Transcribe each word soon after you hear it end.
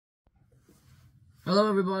Hello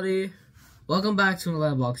everybody, welcome back to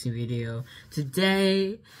another unboxing video.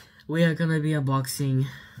 Today we are gonna be unboxing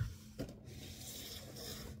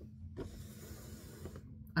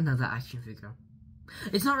another action figure.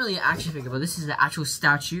 It's not really an action figure, but this is the actual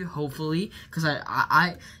statue, hopefully, because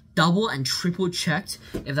I double and triple checked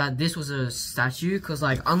if this was a statue, because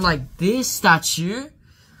like unlike this statue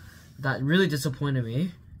that really disappointed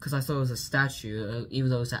me because I thought it was a statue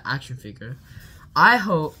even though it's an action figure. I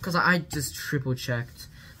hope, because I just triple checked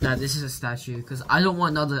that this is a statue, because I don't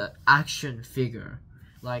want another action figure.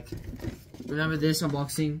 Like, remember this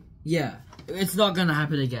unboxing? Yeah, it's not gonna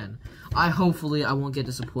happen again. Hopefully I won't get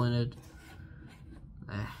disappointed.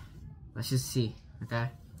 Let's just see, okay?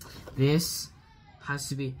 This has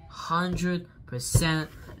to be 100%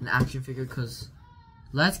 an action figure, because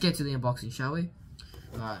let's get to the unboxing, shall we?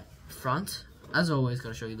 Alright, front, as always,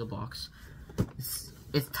 gotta show you the box.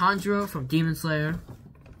 It's Tanjiro from Demon Slayer,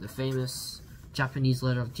 the famous Japanese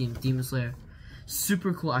letter of Demon Slayer.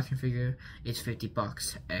 Super cool action figure. It's 50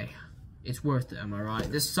 bucks. Hey, it's worth it, am I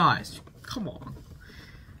right? This size, come on.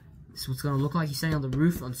 This is what's gonna look like. He's standing on the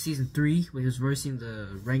roof on season 3 when he was versing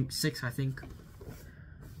the rank 6, I think.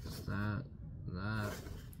 That.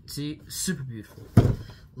 See, super beautiful.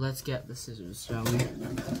 Let's get the scissors, shall we?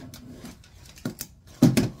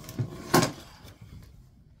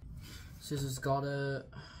 Scissors gotta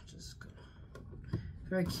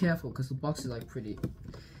very careful because the box is like pretty.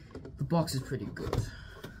 The box is pretty good.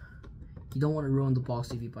 You don't want to ruin the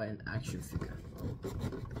box if you buy an action figure.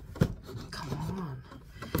 Come on.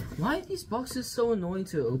 Why are these boxes so annoying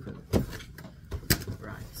to open?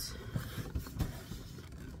 Right.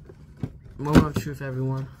 Moment of truth,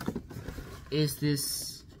 everyone. Is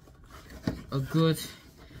this a good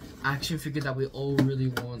action figure that we all really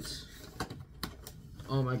want?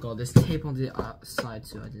 Oh my god, there's tape on the side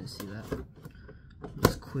too, I didn't see that.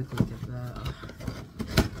 Let's quickly get that.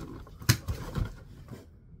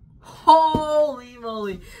 Holy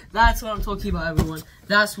moly! That's what I'm talking about, everyone.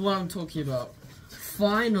 That's what I'm talking about.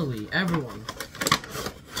 Finally, everyone.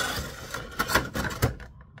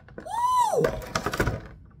 Woo!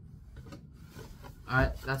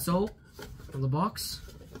 Alright, that's all from the box.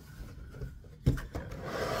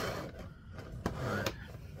 Alright.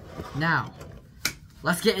 Now,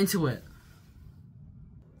 let's get into it.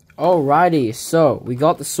 Alrighty, so we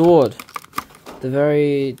got the sword. The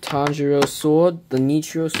very Tanjiro sword. The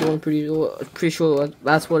Nichiro sword, I'm pretty sure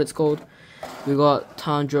that's what it's called. We got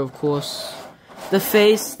Tanjiro, of course. The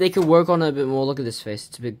face, they could work on it a bit more. Look at this face,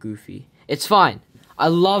 it's a bit goofy. It's fine. I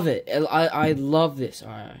love it. I love this.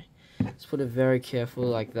 Alright. Let's put it very carefully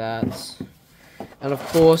like that. And of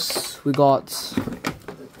course, we got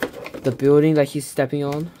the building that he's stepping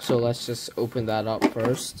on, so let's just open that up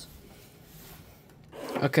first.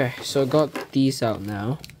 Okay, so I got these out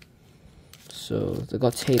now. So they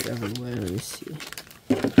got tape everywhere. Let me see.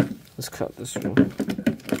 Let's cut this one.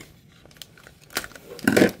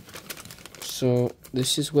 So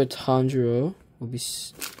this is where Tanjiro will be.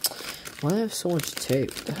 Why do I have so much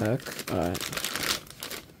tape? What the heck? Alright.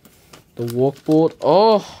 The walkboard.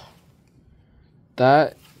 Oh,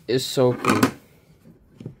 that is so cool.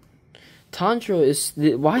 Tanjiro is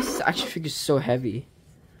why is this action figure so heavy?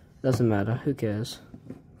 Doesn't matter. Who cares?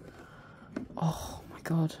 Oh my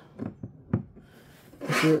god.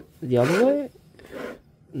 Is it the other way?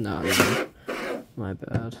 No, my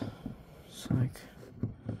bad. It's like,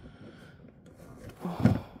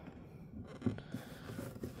 oh,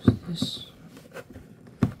 what's this?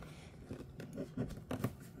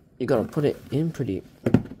 You gotta put it in pretty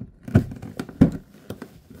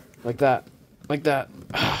like that, like that.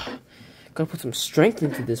 Gotta put some strength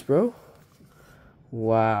into this, bro.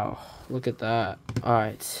 Wow, look at that.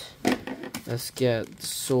 Alright, let's get the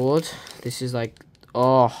sword. This is like,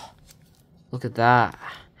 oh, look at that.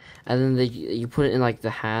 And then you put it in like the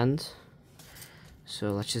hand.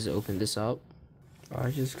 So let's just open this up. I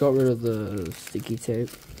just got rid of the sticky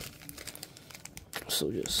tape. So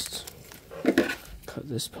just cut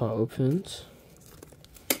this part open.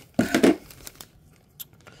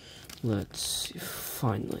 Let's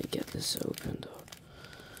finally get this opened up.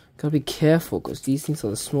 Gotta be careful because these things are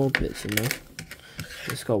the small bits, you know.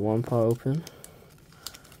 Just got one part open.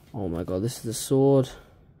 Oh my god, this is the sword.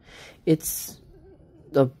 It's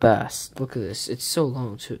the best. Look at this. It's so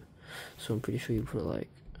long too. So I'm pretty sure you put it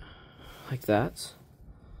like that.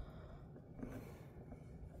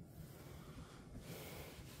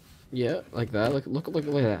 Yeah, like that. Look at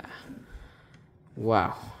that.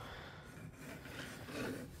 Wow.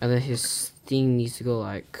 And then his thing needs to go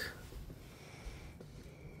like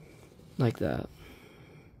that.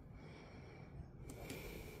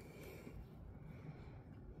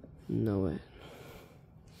 No way.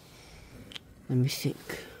 Let me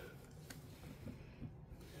think.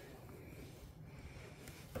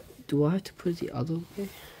 Do I have to put it the other way?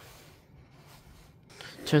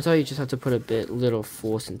 Turns out you just have to put little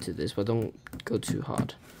force into this, but don't go too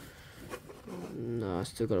hard. No, I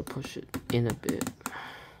still gotta push it in a bit.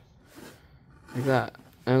 Like that.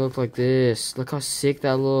 And it looks like this. Look how sick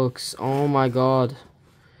that looks. Oh my god.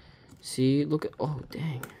 See? Look at... Oh,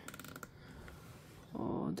 dang.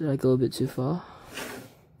 Oh, did I go a bit too far?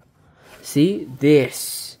 See?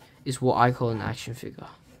 This is what I call an action figure.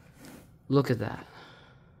 Look at that.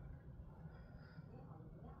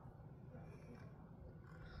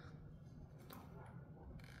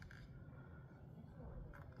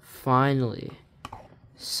 Finally,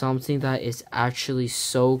 something that is actually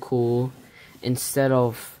so cool instead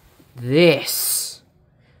of this.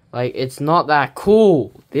 Like, it's not that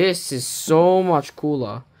cool. This is so much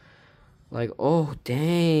cooler. Like, oh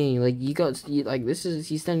dang, like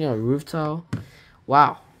he's standing on a roof tile.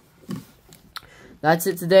 Wow. That's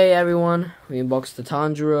it today, everyone. We unboxed the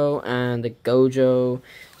Tanjiro and the Gojo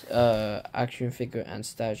action figure and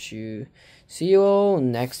statue. See you all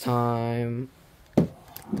next time.